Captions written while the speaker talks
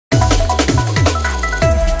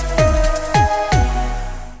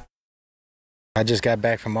I just got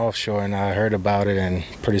back from offshore and I heard about it and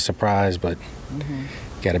pretty surprised, but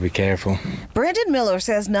got to be careful. Brandon Miller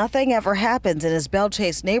says nothing ever happens in his Belle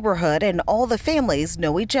Chasse neighborhood and all the families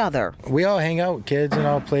know each other. We all hang out, kids and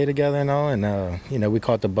all play together and all, and we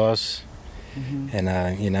caught the bus.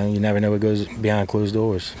 And, you never know what goes behind closed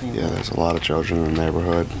doors. Yeah, there's a lot of children in the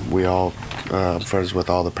neighborhood. We all friends with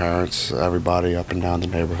all the parents, everybody up and down the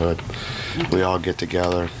neighborhood. We all get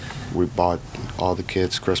together. We bought all the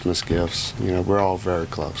kids Christmas gifts. We're all very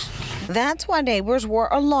close. That's why neighbors were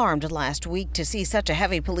alarmed last week to see such a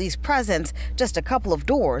heavy police presence just a couple of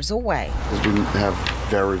doors away. We have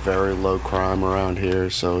very, very low crime around here,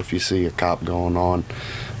 so if you see a cop going on,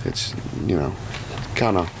 it's,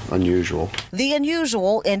 kind of unusual. The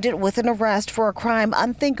unusual ended with an arrest for a crime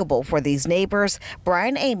unthinkable for these neighbors.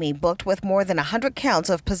 Brian Amy booked with more than 100 counts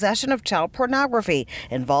of possession of child pornography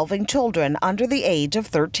involving children under the age of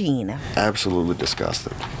 13. Absolutely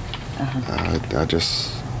disgusting. I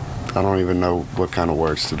don't even know what kind of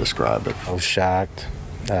words to describe it. I was shocked.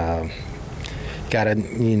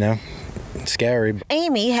 Scary.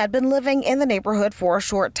 Amy had been living in the neighborhood for a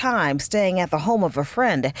short time, staying at the home of a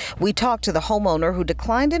friend. We talked to the homeowner who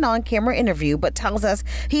declined an on-camera interview but tells us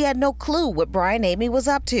he had no clue what Brian Amy was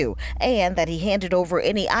up to and that he handed over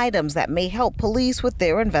any items that may help police with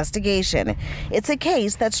their investigation. It's a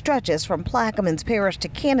case that stretches from Plaquemines Parish to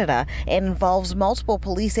Canada and involves multiple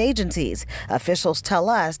police agencies. Officials tell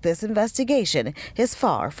us this investigation is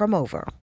far from over.